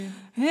Hey,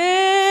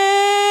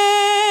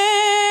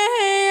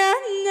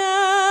 Anna.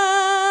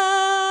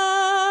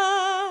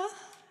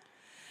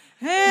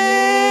 Hey,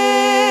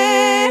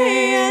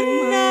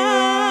 Anna.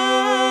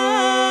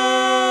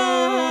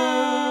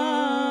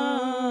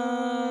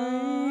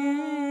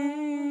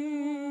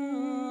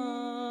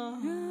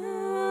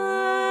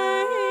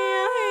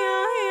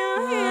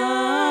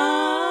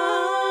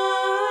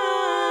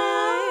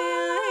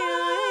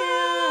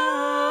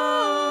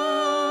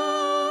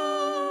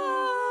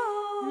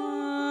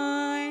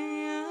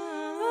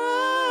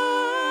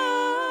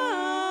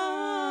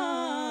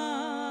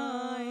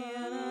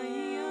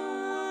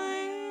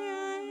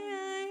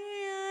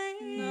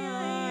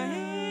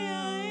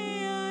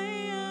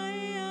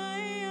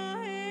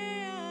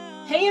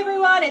 Hey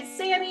everyone, it's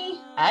Sammy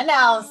and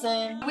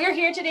Allison. We're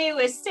here today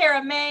with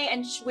Sarah May,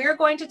 and we're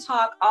going to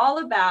talk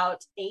all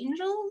about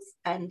angels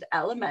and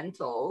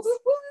elementals.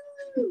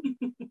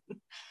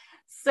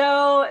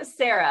 So,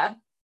 Sarah,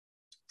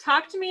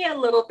 talk to me a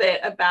little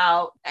bit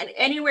about, and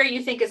anywhere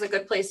you think is a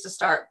good place to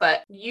start,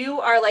 but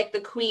you are like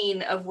the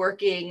queen of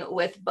working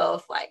with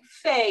both like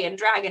fae and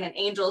dragon and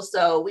angels,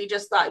 so we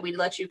just thought we'd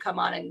let you come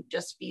on and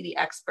just be the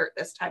expert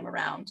this time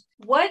around.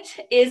 What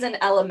is an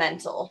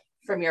elemental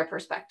from your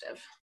perspective?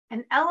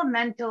 An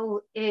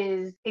elemental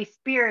is a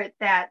spirit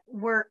that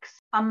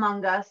works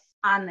among us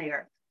on the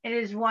earth. It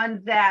is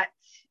one that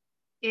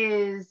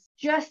is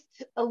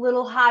just a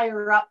little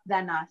higher up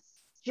than us,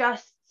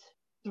 just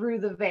through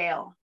the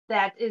veil,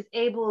 that is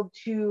able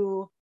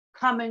to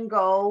come and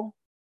go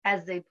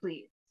as they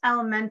please.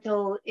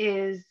 Elemental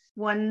is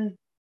one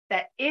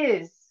that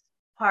is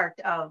part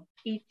of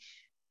each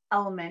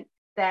element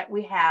that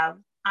we have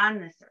on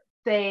this earth.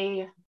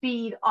 They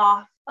feed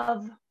off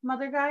of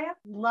Mother Gaia,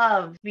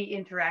 love to be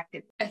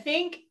interacted. I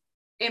think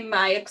in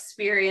my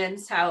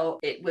experience, how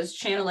it was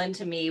channeled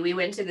into me, we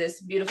went to this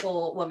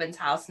beautiful woman's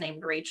house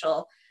named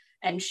Rachel,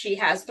 and she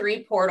has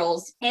 3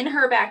 portals in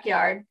her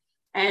backyard.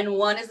 And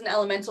one is an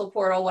elemental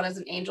portal, one is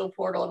an angel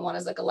portal, and one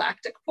is a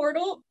galactic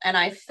portal. And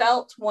I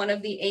felt one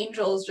of the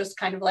angels just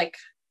kind of like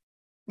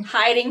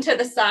hiding to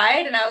the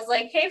side. And I was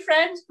like, hey,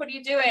 friend, what are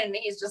you doing? And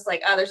he's just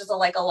like, oh, there's just a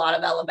lot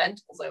of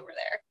elementals over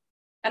there.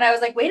 And I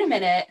was like, wait a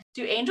minute,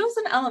 do angels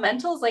and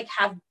elementals like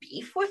have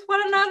beef with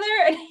one another?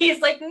 And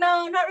he's like,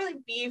 no, not really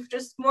beef,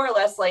 just more or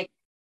less like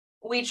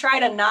we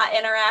try to not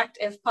interact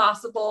if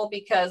possible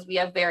because we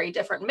have very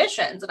different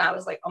missions. And I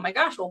was like, oh my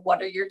gosh, well,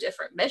 what are your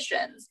different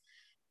missions?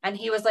 And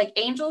he was like,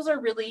 angels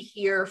are really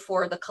here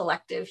for the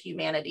collective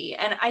humanity.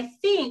 And I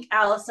think,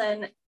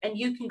 Allison, and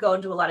you can go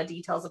into a lot of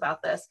details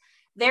about this,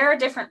 there are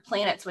different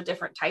planets with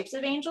different types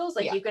of angels.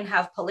 Like you can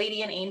have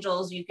Palladian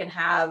angels, you can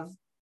have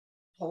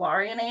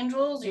Polarian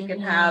angels, you can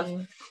have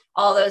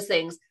all those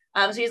things.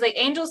 So he's like,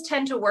 angels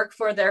tend to work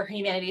for their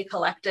humanity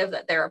collective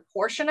that they're a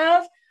portion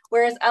of,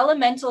 whereas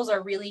elementals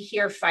are really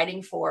here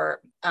fighting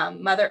for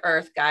Mother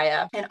Earth,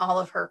 Gaia, and all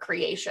of her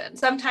creation.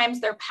 Sometimes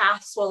their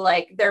paths will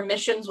their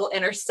missions will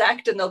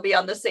intersect and they'll be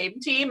on the same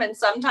team. And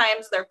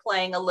sometimes they're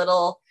playing a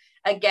little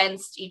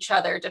against each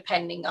other,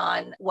 depending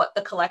on what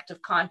the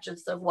collective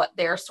conscience of what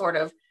they're sort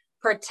of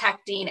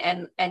protecting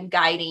and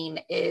guiding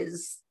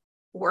is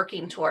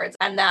working towards.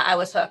 And that I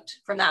was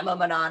hooked from that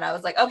moment on. I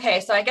was like, okay,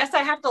 so I guess I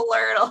have to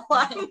learn a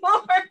lot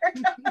more.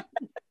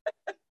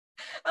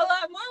 A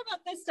lot more about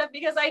this stuff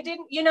because I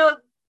didn't,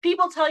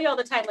 people tell you all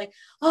the time, like,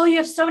 oh, you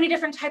have so many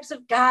different types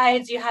of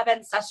guides. You have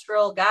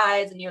ancestral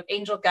guides and you have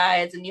angel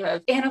guides and you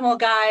have animal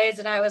guides.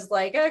 And I was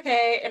like,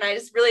 okay. And I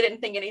just really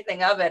didn't think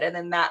anything of it. And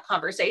then that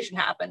conversation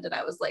happened and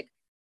I was like,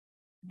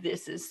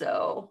 this is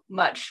so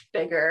much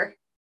bigger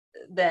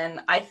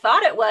than I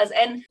thought it was.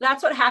 And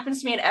that's what happens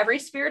to me in every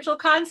spiritual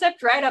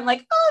concept, right? I'm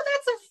like, oh,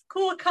 that's a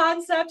cool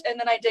concept. And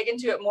then I dig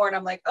into it more and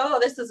I'm like, oh,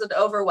 this is an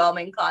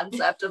overwhelming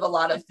concept of a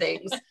lot of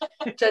things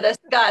to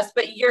discuss.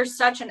 But you're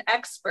such an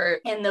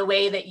expert in the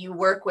way that you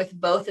work with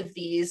both of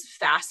these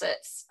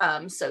facets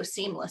so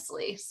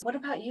seamlessly. So what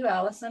about you,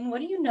 Allison?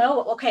 What do you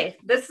know? Okay,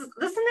 this is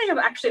something I've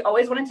actually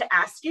always wanted to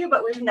ask you,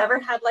 but we've never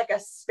had like a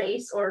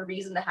space or a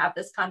reason to have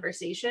this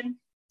conversation.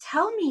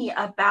 Tell me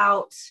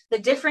about the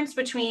difference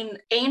between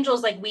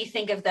angels, like we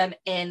think of them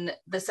in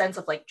the sense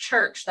of like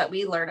church that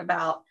we learn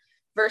about,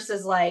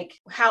 versus like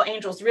how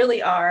angels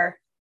really are,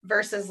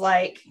 versus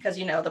like, because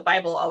the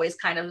Bible always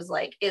kind of is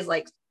like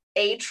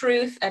a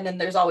truth, and then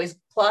there's always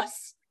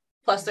plus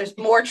there's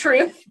more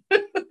truth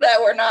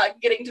that we're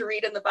not getting to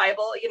read in the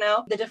Bible,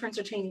 the difference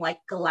between like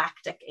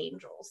galactic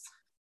angels.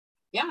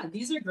 Yeah,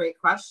 these are great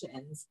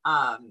questions.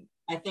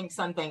 I think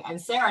something, and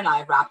Sarah and I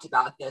have rapped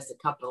about this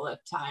a couple of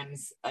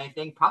times, I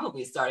think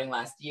probably starting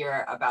last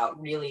year,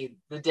 about really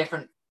the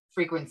different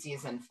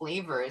frequencies and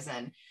flavors.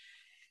 And,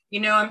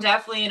 I'm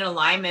definitely in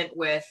alignment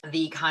with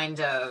the kind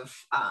of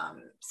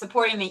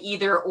supporting the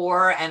either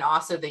or and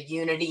also the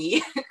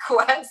unity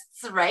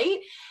quests, right?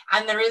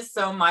 And there is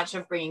so much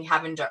of bringing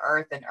heaven to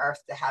earth and earth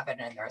to heaven,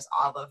 and there's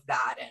all of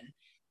that. And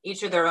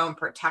each of their own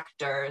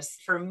protectors.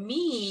 For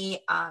me,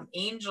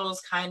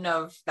 angels, kind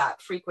of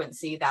that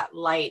frequency, that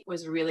light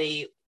was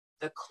really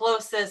the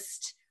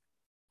closest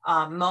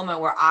moment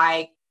where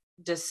I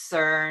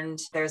discerned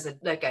there's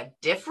a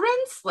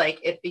difference. Like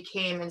it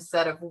became,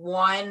 instead of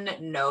one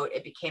note,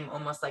 it became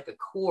almost like a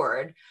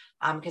chord.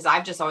 Because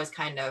I've just always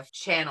kind of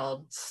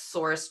channeled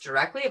source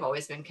directly. I've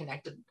always been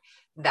connected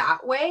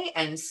that way.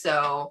 And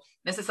so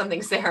this is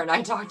something Sarah and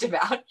I talked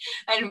about.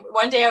 And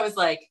one day I was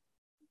like,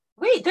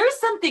 wait, there's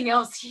something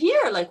else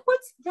here. Like,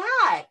 what's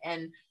that?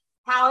 And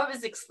how it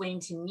was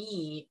explained to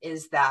me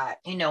is that,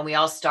 you know, we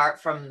all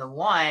start from the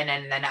one,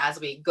 and then as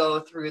we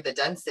go through the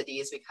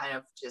densities, we kind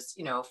of just,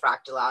 you know,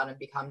 fractal out and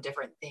become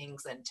different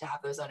things and to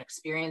have those own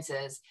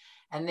experiences.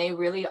 And they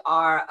really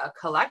are a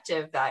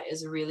collective that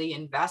is really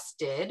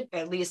invested,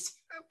 at least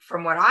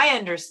from what I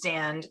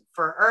understand,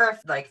 for Earth,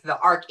 like the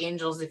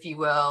archangels, if you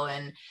will,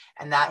 and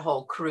that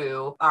whole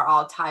crew are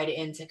all tied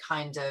into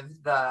kind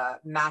of the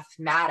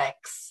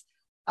mathematics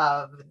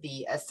of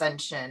the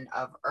ascension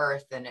of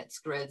Earth and its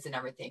grids and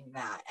everything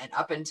that. And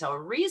up until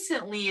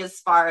recently, as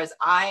far as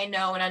I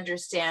know and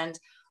understand,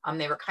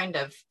 they were kind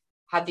of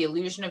had the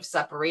illusion of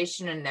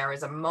separation. And there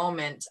was a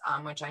moment,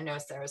 which I know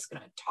Sarah's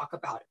going to talk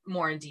about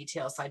more in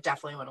detail. So I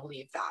definitely want to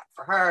leave that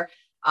for her,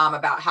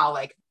 about how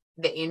like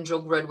the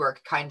angel grid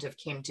work kind of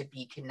came to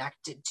be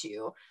connected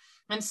to.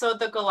 And so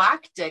the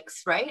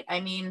galactics, right?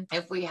 I mean,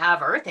 if we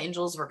have earth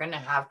angels, we're going to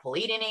have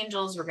Pleiadian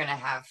angels, we're going to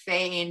have Fae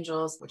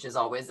angels, which is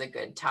always a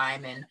good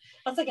time. And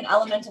that's like an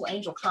elemental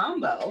angel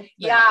combo.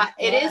 Yeah,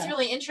 it is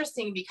really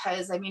interesting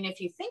because, I mean, if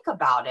you think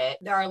about it,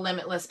 there are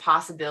limitless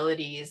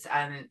possibilities,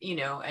 and, you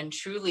know, and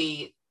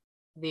truly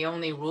the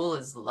only rule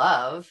is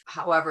love.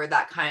 However,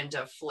 that kind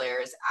of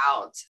flares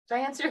out. Did I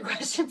answer your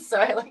question? So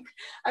I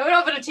went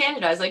off on a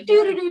tangent. I was like,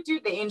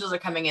 the angels are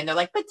coming in. They're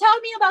like, but tell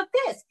me about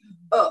this.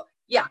 Oh,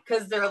 yeah,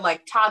 because they're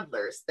like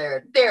toddlers.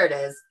 There it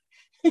is.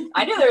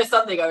 I knew there was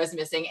something I was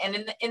missing.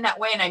 And in that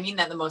way, and I mean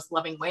that in the most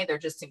loving way, they're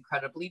just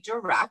incredibly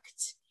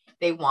direct.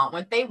 They want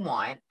what they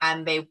want,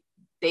 and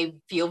they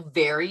feel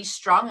very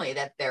strongly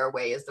that their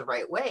way is the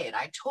right way. And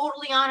I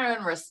totally honor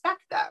and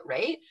respect that,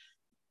 right?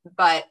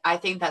 But I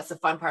think that's the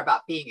fun part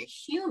about being a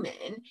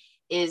human,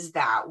 is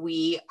that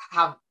we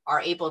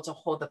are able to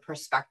hold the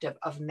perspective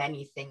of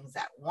many things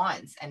at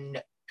once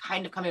and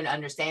kind of coming to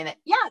understand that,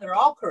 yeah, they're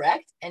all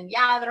correct, and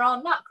yeah, they're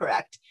all not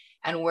correct.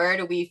 And where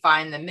do we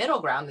find the middle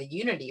ground, the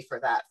unity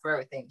for that, for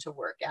everything to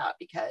work out?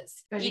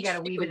 Because you got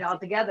to weave it all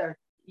together.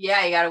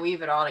 Yeah, you got to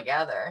weave it all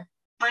together.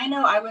 I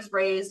know I was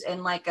raised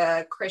in like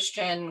a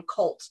Christian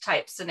cult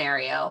type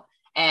scenario,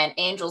 and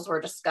angels were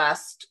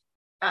discussed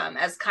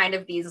as kind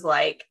of these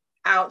like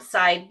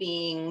outside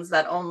beings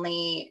that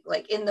only,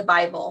 like in the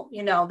Bible,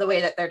 you know, the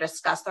way that they're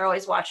discussed, they're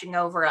always watching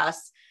over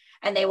us.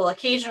 And they will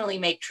occasionally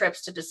make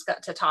trips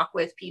to talk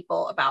with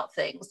people about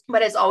things.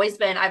 But it's always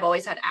been, I've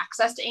always had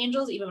access to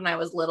angels, even when I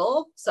was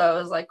little. So I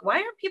was like, why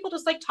aren't people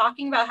just like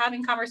talking about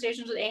having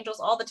conversations with angels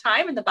all the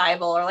time in the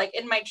Bible or like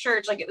in my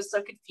church? Like, it was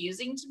so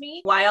confusing to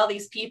me why all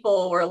these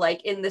people were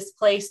like in this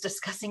place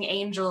discussing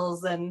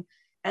angels and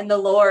the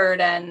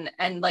Lord, and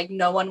like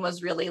no one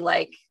was really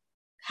like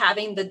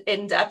having the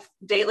in-depth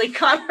daily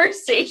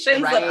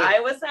conversations that I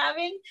was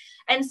having.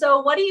 And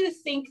so what do you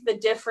think the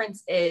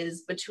difference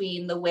is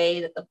between the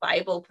way that the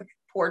Bible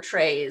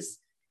portrays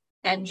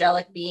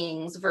angelic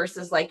beings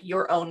versus like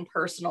your own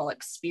personal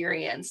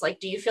experience?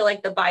 Like, do you feel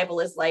like the Bible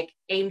is like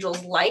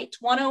Angels Light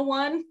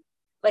 101?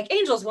 Like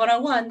Angels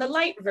 101, the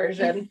light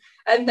version.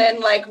 And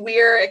then like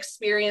we're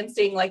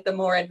experiencing like the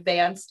more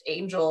advanced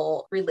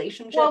angel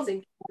relationships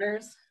and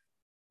encounters?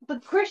 The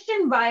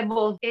Christian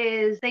Bible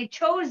they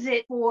chose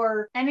it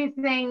for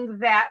anything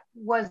that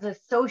was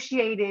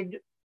associated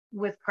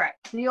with Christ.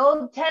 The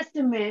Old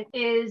Testament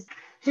is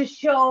to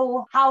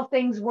show how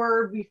things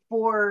were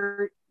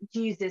before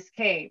Jesus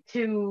came,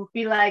 to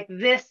be like,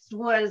 this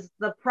was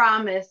the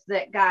promise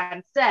that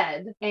God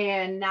said,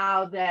 and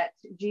now that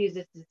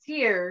Jesus is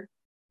here,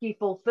 he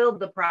fulfilled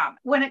the promise.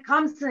 When it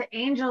comes to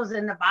angels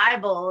in the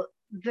Bible,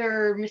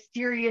 they're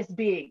mysterious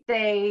beings.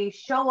 They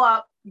show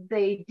up,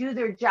 they do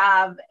their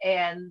job,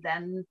 and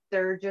then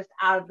they're just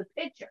out of the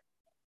picture.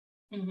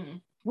 Mm-hmm.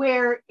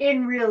 Where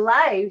in real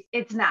life,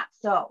 it's not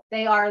so.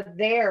 They are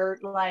there,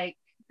 like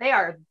they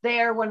are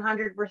there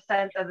 100%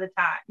 of the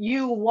time.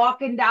 You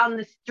walking down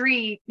the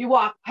street, you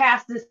walk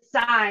past the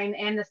sign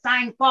and the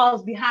sign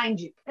falls behind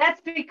you.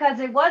 That's because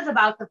it was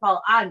about to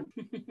fall on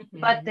you.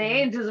 But the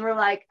angels were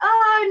like,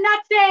 oh,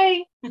 not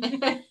today.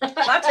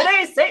 Not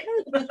today,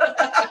 Satan.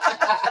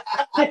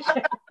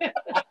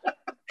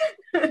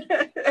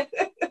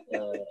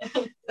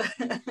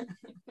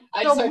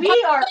 So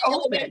we are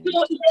open.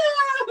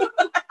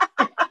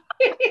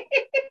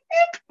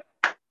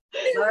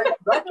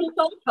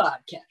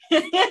 Podcast.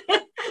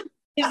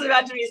 There's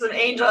about to be some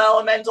angel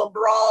elemental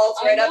brawls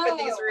right up in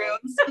these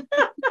rooms.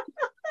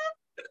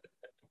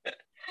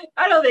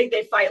 I don't think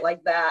they fight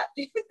like that.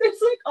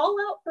 There's like all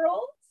out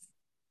brawls.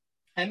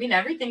 I mean,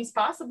 everything's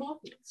possible.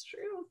 It's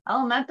true.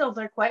 Elementals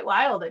are quite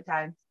wild at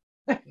times.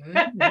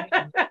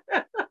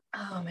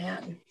 Oh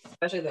man,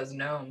 especially those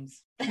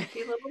gnomes.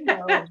 Tricky little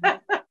gnomes.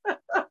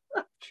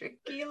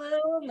 Tricky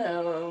little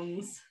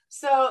gnomes.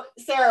 So,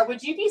 Sarah,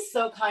 would you be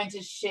so kind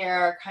to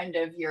share kind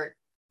of your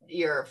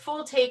your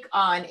full take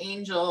on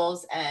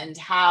angels and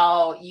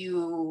how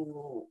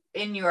you,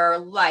 in your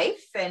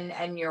life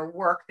and your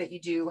work that you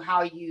do,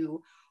 how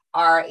you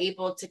are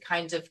able to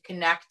kind of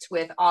connect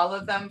with all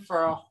of them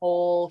for a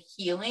whole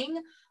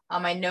healing.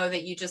 I know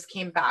that you just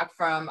came back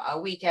from a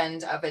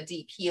weekend of a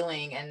deep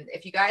healing. And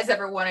if you guys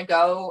ever want to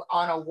go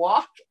on a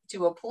walk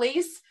to a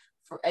place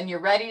and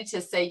you're ready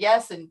to say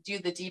yes and do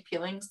the deep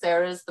healing,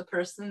 Sarah is the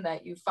person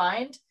that you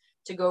find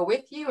to go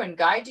with you and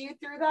guide you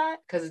through that,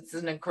 because it's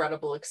an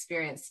incredible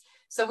experience.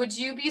 So would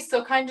you be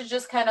so kind to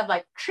just kind of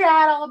like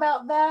chat all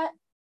about that?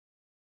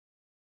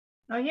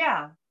 Oh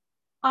yeah.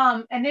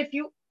 And if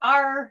you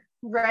are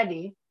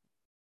ready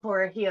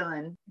for a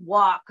healing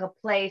walk, a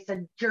place,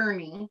 a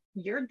journey,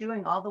 you're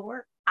doing all the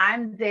work.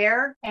 I'm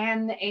there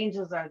and the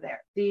angels are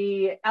there.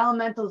 The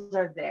elementals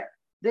are there.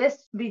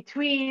 This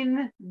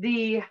between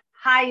the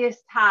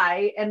highest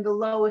high and the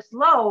lowest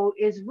low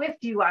is with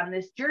you on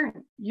this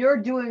journey.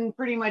 You're doing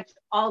pretty much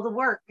all the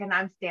work and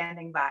I'm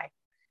standing by.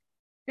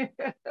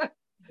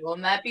 Well,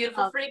 in that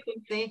beautiful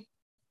frequency.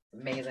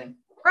 Amazing.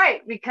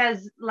 Right,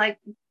 because like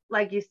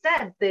you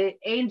said, the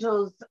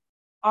angels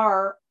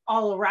are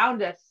all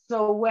around us.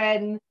 So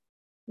when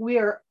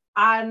we're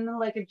on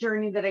like a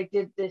journey that I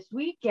did this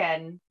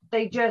weekend,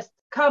 they just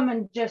come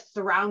and just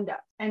surround us.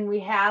 And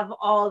we have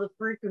all the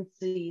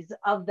frequencies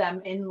of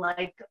them in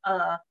like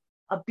a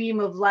beam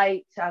of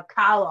light, a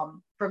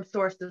column from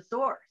source to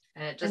source.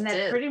 And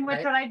that's pretty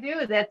much what I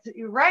do. That's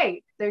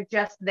right. They're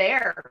just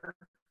there.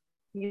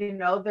 You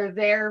know, they're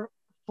there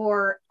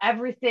for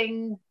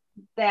everything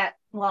that,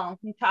 well,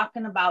 you're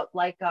talking about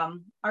like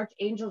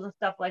archangels and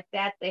stuff like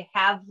that. They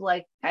have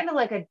like kind of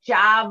like a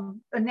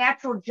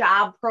natural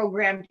job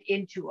programmed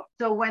into them.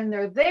 So when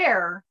they're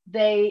there,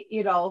 they,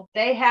 you know,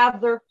 they have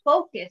their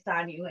focus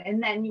on you.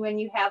 And then when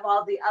you have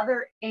all the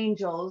other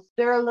angels,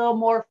 they're a little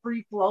more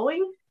free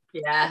flowing.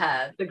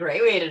 Yeah, it's a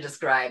great way to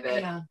describe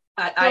it. Yeah,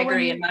 I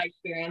agree in my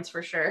experience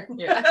for sure.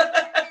 Yeah.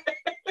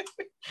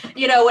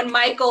 You know, when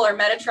Michael or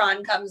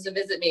Metatron comes to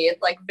visit me,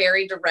 it's like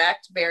very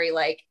direct, very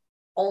like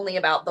only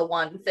about the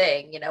one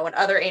thing. You know, when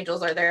other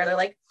angels are there, they're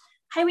like,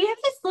 hi, we have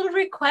this little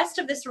request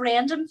of this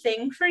random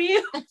thing for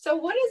you. So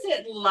what is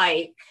it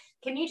like?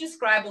 Can you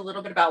describe a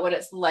little bit about what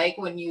it's like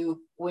when you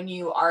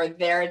are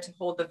there to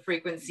hold the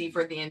frequency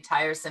for the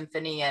entire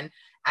symphony and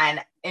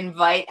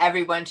invite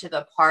everyone to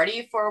the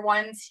party for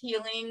one's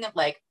healing?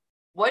 Like,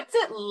 what's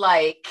it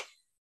like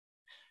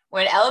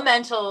when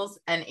elementals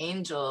and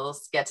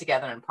angels get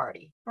together and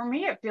party? For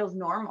me, it feels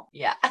normal.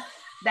 Yeah.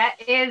 That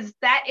is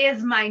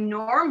my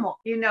normal,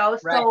 you know,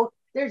 Right. So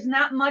there's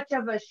not much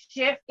of a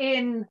shift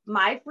in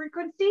my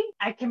frequency.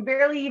 I can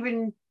barely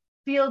even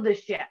feel the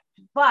shift,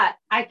 but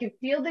I can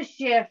feel the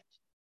shift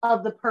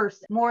of the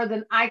person more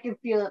than I can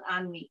feel it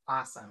on me.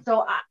 Awesome.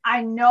 So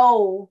I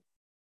know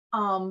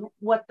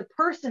what the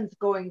person's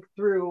going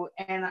through,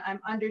 and I'm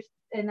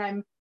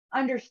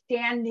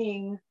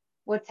understanding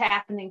what's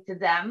happening to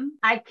them.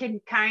 I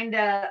can kind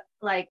of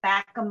like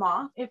back them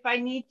off if I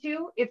need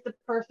to. If the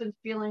person's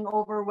feeling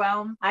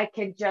overwhelmed, I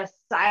can just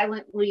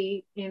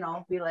silently, you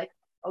know, be like,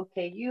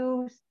 okay,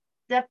 you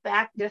step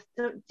back just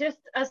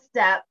a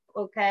step,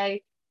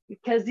 okay?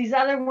 Because these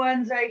other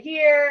ones right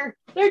here,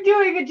 they're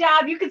doing a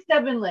job. You can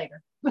step in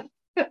later.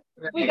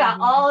 We got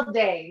all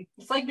day.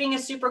 It's like being a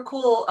super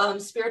cool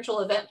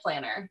spiritual event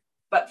planner,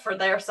 but for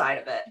their side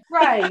of it.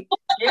 Right.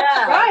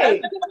 Yeah.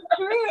 Right.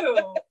 True.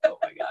 Oh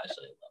my gosh,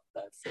 I love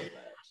that so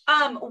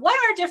much. What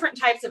are different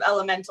types of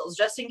elementals,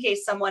 just in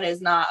case someone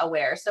is not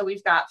aware? So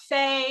we've got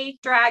fae,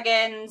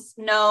 dragons,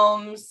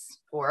 gnomes,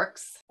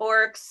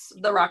 Orcs,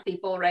 the rock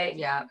people, right?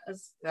 Yeah,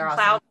 they're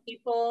cloud awesome.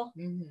 People,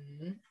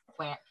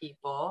 plant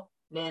people,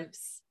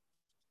 nymphs,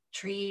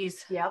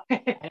 trees. Yep. I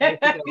know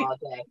we could go all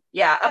day.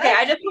 Yeah. Okay.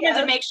 I just wanted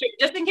to make sure,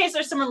 just in case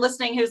there's someone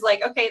listening who's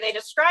like, okay, they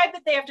describe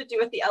that they have to do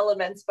with the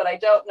elements, but I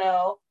don't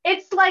know.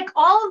 It's like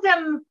all of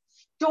them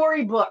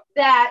storybooks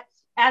that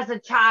as a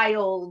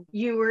child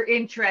you were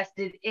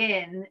interested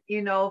in,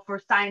 you know, for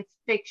science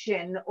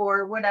fiction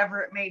or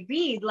whatever it may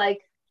be. Like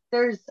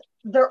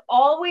there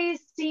always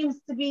seems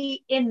to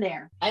be in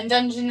there. And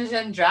Dungeons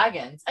and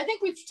Dragons. I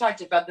think we've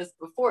talked about this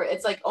before.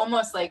 It's like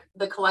almost like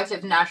the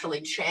collective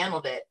naturally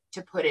channeled it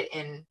to put it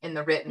in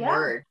the written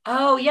word.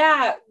 Oh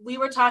yeah. We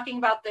were talking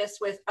about this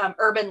with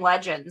urban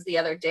legends the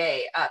other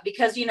day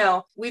because, you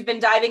know, we've been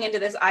diving into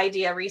this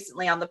idea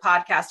recently on the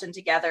podcast and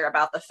together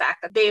about the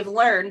fact that they've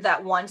learned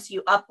that once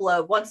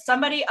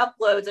somebody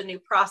uploads a new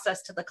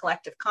process to the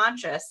collective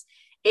conscious,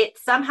 it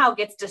somehow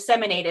gets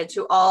disseminated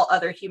to all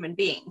other human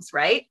beings,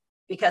 right?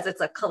 Because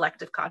it's a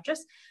collective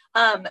conscious.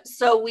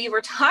 So we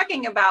were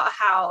talking about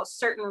how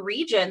certain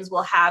regions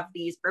will have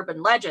these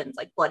urban legends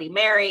like Bloody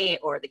Mary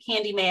or the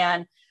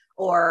Candyman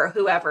or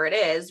whoever it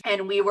is.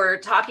 And we were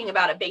talking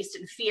about it based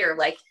in fear,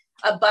 like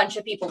a bunch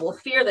of people will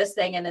fear this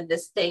thing and then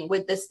this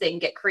thing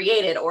get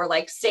created, or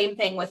like same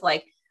thing with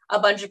like a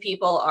bunch of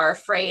people are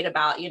afraid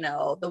about, you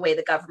know, the way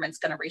the government's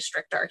going to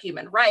restrict our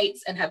human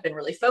rights and have been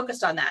really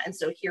focused on that. And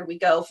so here we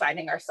go,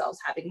 finding ourselves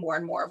having more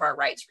and more of our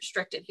rights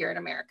restricted here in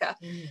America.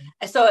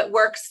 And so it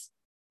works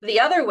the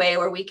other way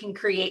where we can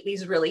create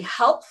these really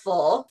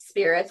helpful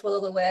spirits.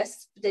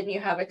 Will-o'-the-wisp, didn't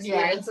you have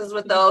experiences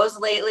with those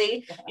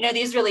lately? You know,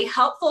 these really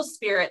helpful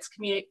spirits,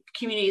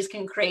 communities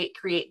can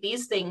create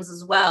these things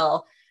as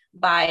well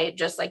by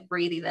just like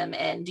breathing them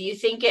in. Do you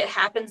think it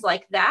happens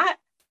like that?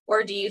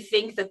 Or do you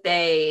think that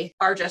they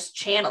are just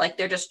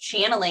they're just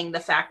channeling the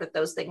fact that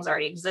those things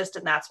already exist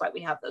and that's why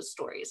we have those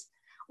stories?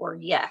 Or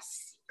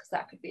yes, because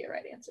that could be a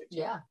right answer too.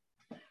 Yeah.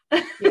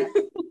 Yes.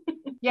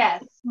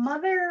 Yes,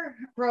 Mother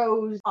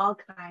grows all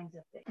kinds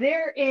of things.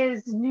 There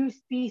is new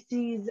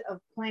species of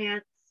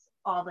plants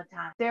all the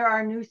time. There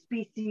are new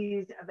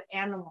species of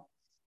animals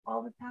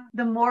all the time.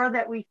 The more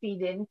that we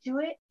feed into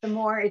it, the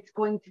more it's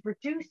going to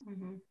produce.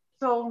 Mm-hmm.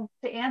 So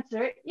to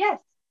answer it, yes.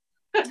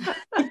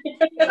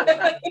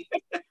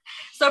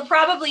 So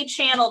probably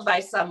channeled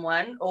by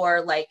someone,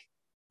 or like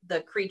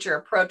the creature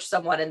approached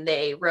someone and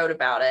they wrote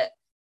about it.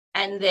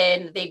 And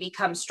then they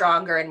become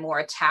stronger and more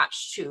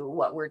attached to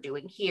what we're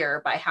doing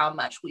here by how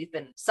much we've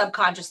been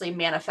subconsciously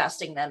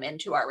manifesting them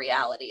into our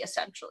reality,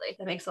 essentially.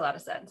 That makes a lot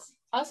of sense.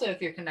 Also,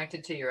 if you're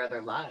connected to your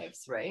other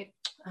lives, right?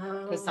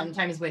 Because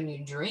sometimes when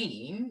you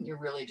dream, you're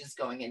really just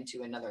going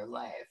into another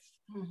life.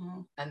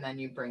 Mm-hmm. And then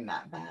you bring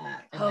that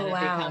back. And Oh, then it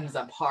wow. becomes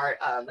a part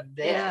of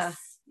this.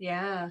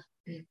 Yeah.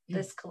 Mhm.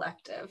 This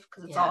collective,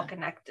 because it's Yeah. all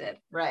connected.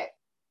 Right.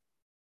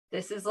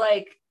 This is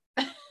like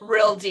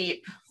real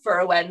deep for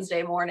a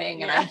Wednesday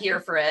morning, and I'm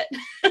here for it.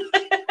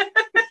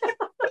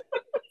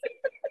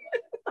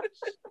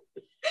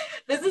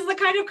 This is the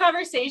kind of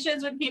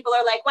conversations when people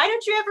are like, why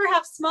don't you ever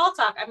have small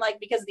talk? I'm like,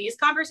 because these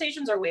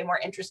conversations are way more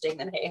interesting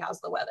than, hey, how's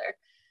the weather?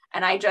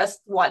 And I just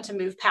want to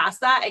move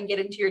past that and get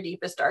into your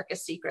deepest,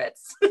 darkest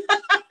secrets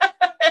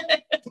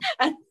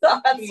and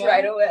thoughts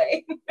right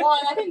away. Well,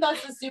 and I think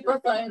that's the super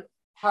fun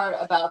part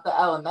about the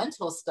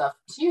elemental stuff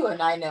too.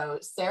 And I know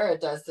Sarah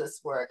does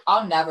this work.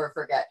 I'll never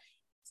forget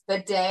the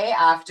day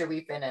after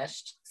we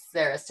finished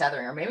Sarah's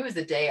tethering, or maybe it was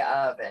the day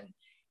of, and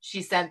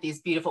she sent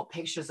these beautiful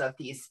pictures of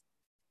these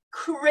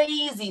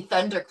crazy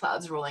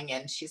thunderclouds rolling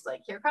in. She's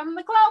like, here come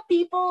the cloud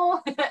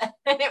people.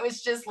 And it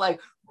was just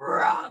like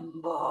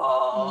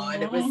rumble,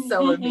 and it was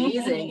so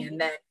amazing. And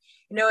then,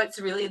 you know, it's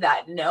really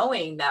that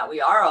knowing that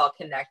we are all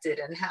connected,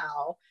 and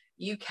how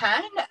you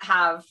can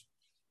have,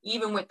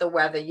 even with the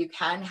weather, you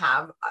can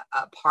have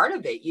a part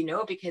of it, you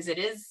know, because it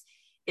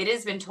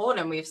has been told,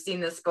 and we've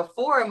seen this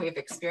before, and we've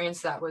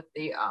experienced that with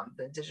the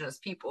indigenous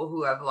people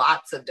who have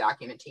lots of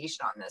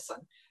documentation on this, on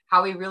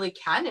how we really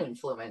can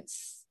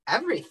influence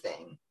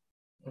everything,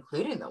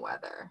 including the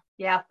weather.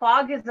 Yeah,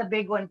 fog is a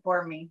big one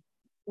for me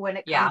when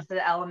it comes to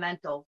the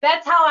elemental.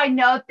 That's how I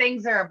know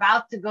things are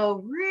about to go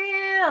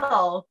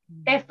real.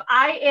 If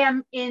I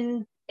am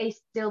in a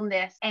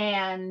stillness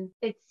and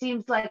it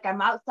seems like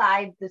I'm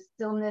outside, the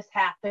stillness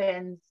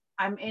happens,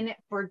 I'm in it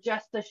for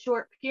just a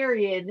short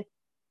period,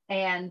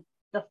 and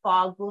the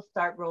fog will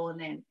start rolling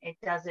in. It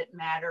doesn't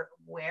matter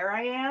where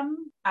I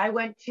am. I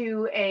went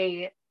to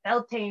a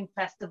Beltane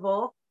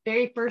festival,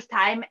 very first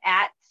time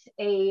at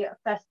a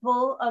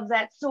festival of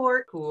that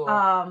sort. Cool.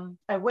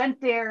 I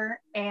went there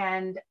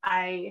and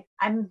I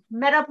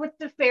met up with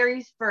the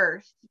fairies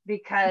first,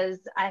 because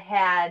I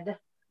had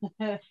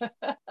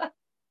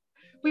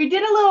we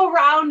did a little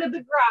round of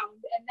the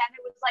ground, and then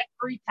it was like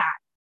free time,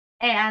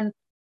 and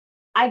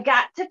I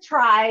got to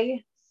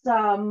try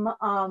some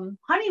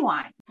honey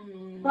wine.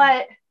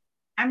 But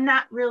I'm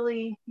not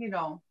really, you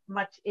know,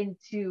 much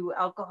into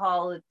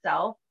alcohol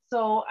itself.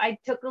 So I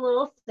took a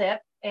little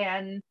sip,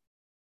 and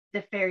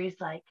the fairy's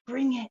like,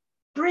 bring it,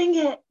 bring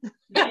it.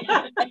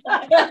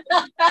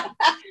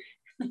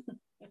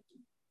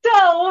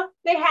 So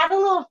they had a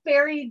little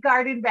fairy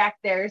garden back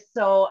there.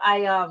 So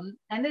I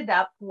ended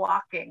up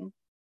walking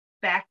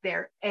back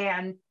there.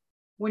 And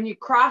when you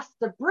cross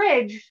the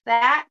bridge,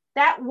 that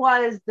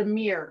was the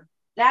mirror.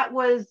 That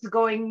was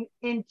going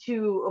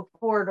into a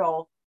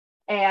portal.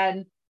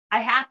 And I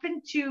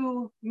happened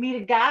to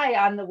meet a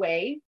guy on the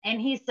way,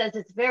 and he says,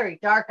 it's very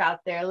dark out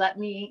there. Let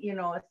me, you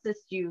know,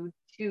 assist you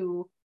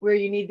to where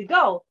you need to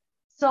go.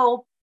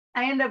 So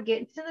I ended up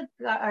getting to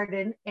the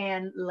garden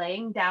and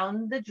laying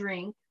down the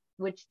drink,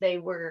 which they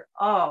were,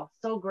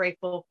 so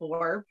grateful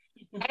for.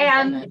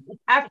 And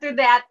after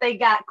that, they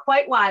got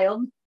quite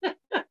wild.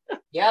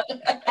 Yep.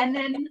 And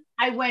then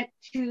I went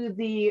to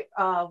the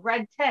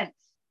red tent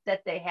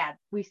that they had.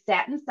 We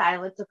sat in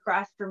silence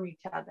across from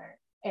each other.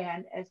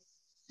 And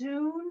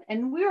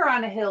and we were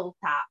on a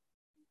hilltop.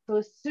 So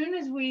as soon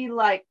as we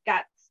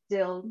got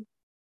still,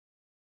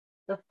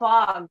 the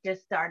fog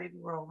just started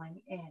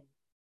rolling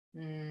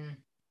in.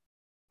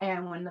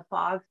 And when the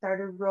fog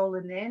started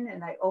rolling in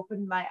and I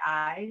opened my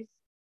eyes,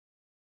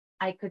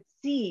 I could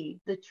see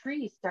the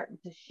trees starting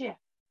to shift.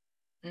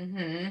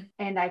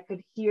 And I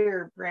could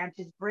hear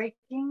branches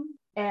breaking,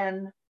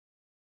 and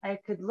I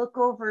could look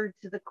over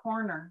to the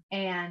corner,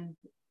 and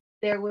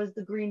there was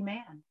the green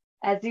man.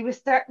 As he was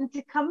starting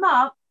to come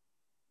up,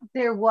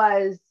 there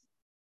was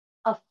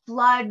a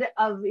flood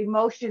of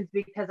emotions,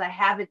 because I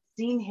haven't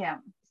seen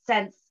him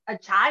since a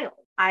child.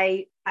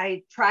 I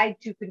tried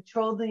to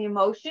control the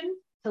emotions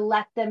to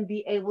let them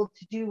be able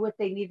to do what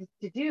they needed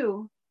to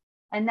do.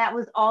 And that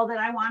was all that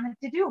I wanted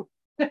to do.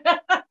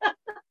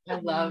 I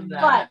love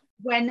that.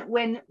 But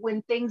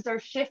when things are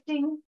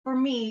shifting for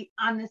me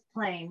on this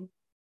plane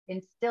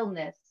in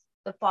stillness,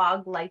 the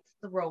fog lights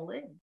the roll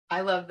in.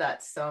 I love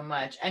that so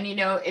much. And you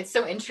know, it's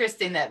so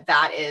interesting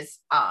that is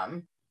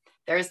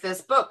there's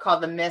this book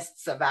called The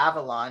Mists of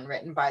Avalon,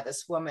 written by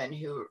this woman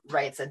who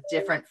writes a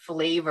different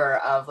flavor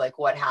of like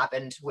what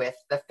happened with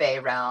the Fey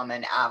realm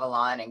and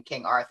Avalon and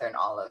King Arthur and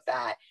all of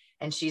that.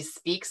 And she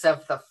speaks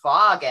of the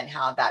fog and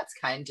how that's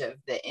kind of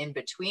the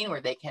in-between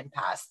where they can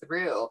pass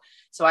through.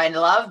 So I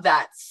love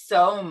that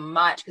so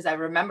much, because I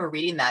remember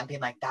reading that and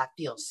being like, that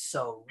feels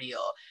so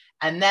real.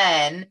 And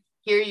then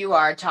here you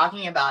are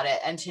talking about it,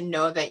 and to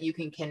know that you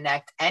can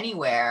connect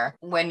anywhere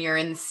when you're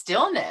in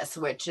stillness,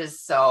 which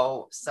is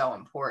so, so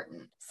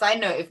important.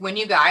 Side note, if when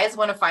you guys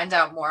want to find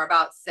out more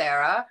about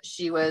Sarah,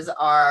 she was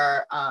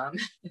our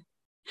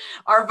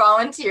our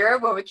volunteer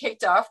when we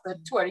kicked off the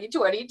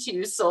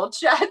 2022 Soul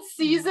Chat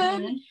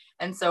season. Mm-hmm.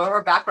 And so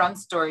her background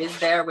story is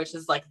there, which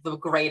is like the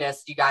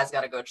greatest. You guys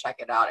got to go check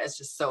it out. It's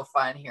just so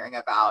fun hearing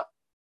about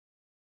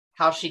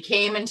how she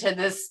came into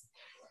this,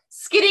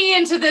 skidding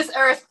into this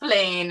earth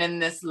plane in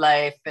this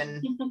life,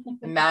 and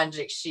the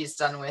magic she's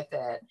done with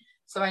it.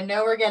 So I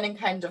know we're getting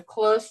kind of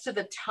close to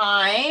the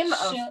time.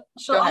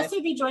 She'll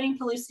also be joining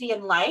Felicity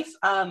in Life.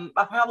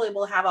 I probably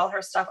will have all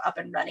her stuff up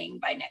and running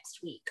by next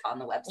week on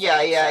the website.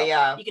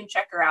 Yeah. You can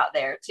check her out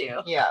there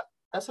too. Yeah,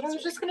 that's what I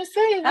was just going to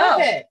say.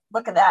 Love it.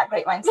 Look at that.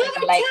 Great minds think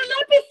alike.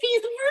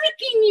 Telepathy's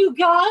working, you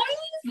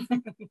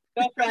guys.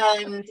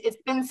 Girlfriend, it's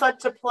been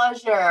such a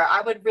pleasure.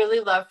 I would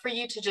really love for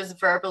you to just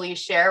verbally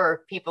share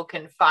where people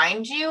can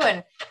find you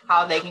and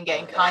how they can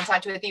get in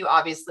contact with you.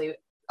 Obviously,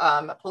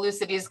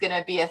 Felicity is going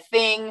to be a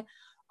thing.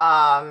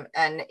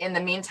 And in the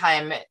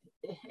meantime,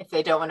 if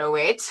they don't want to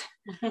wait,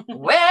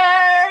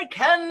 where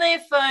can they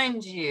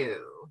find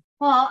you?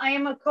 Well, I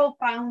am a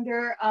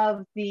co-founder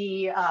of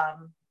the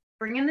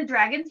Bringing the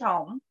Dragons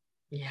Home,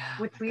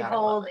 which we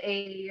hold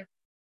a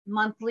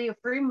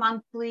free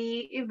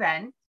monthly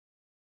event.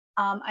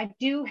 I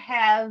do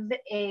have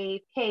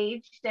a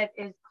page that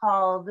is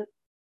called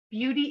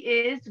Beauty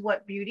is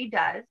What Beauty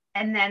Does.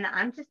 And then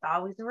I'm just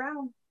always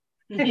around.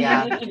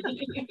 Yeah,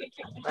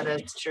 that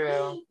is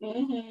true.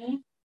 Mm-hmm.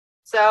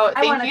 So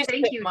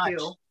thank you so much.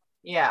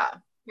 Yeah,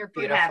 you're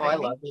beautiful. I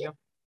love you.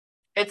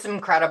 It's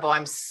incredible.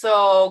 I'm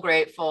so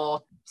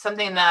grateful.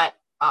 Something that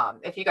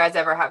if you guys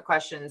ever have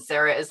questions,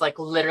 Sarah is like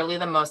literally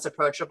the most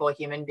approachable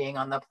human being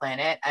on the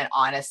planet. And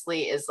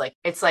honestly is like,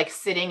 it's like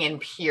sitting in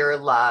pure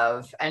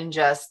love, and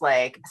just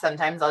like,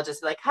 sometimes I'll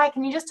just be like, hi,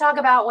 can you just talk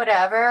about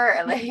whatever?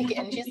 And like,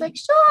 and she's like,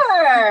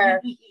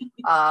 sure.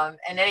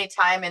 And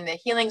anytime in the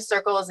healing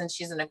circles, and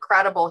she's an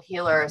incredible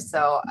healer.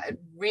 So I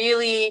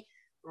really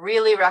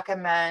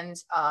recommend,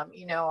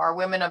 our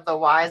Women of the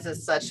Wise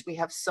as such. We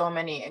have so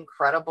many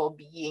incredible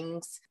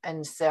beings,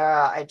 and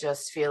Sarah, I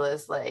just feel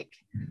is like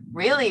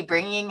really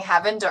bringing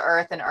heaven to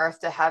earth and earth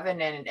to heaven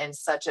in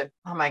such a,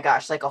 oh my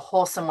gosh, like a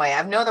wholesome way. I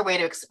have no other way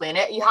to explain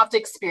it. You have to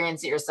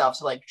experience it yourself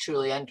to like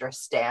truly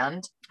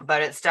understand,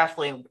 but it's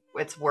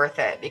worth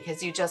it,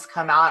 because you just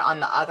come out on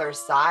the other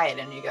side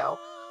and you go,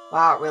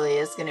 wow, it really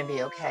is going to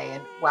be okay.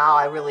 And wow,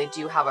 I really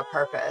do have a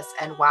purpose.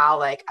 And wow,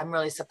 like I'm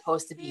really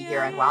supposed to be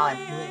here. And wow, I'm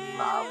really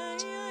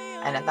loved.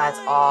 And that's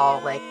all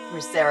like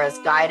through Sarah's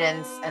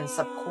guidance and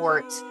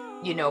support.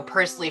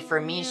 Personally for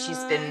me,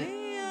 she's been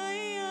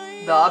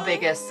the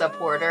biggest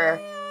supporter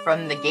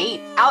from the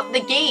gate, out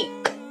the gate.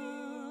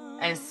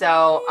 And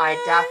so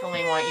I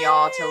definitely want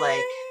y'all to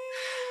like,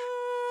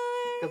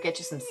 go get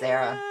you some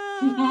Sarah.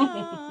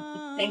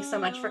 Thanks so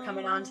much for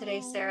coming on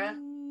today, Sarah.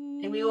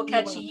 And we will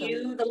catch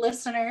you, the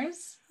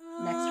listeners,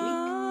 next week.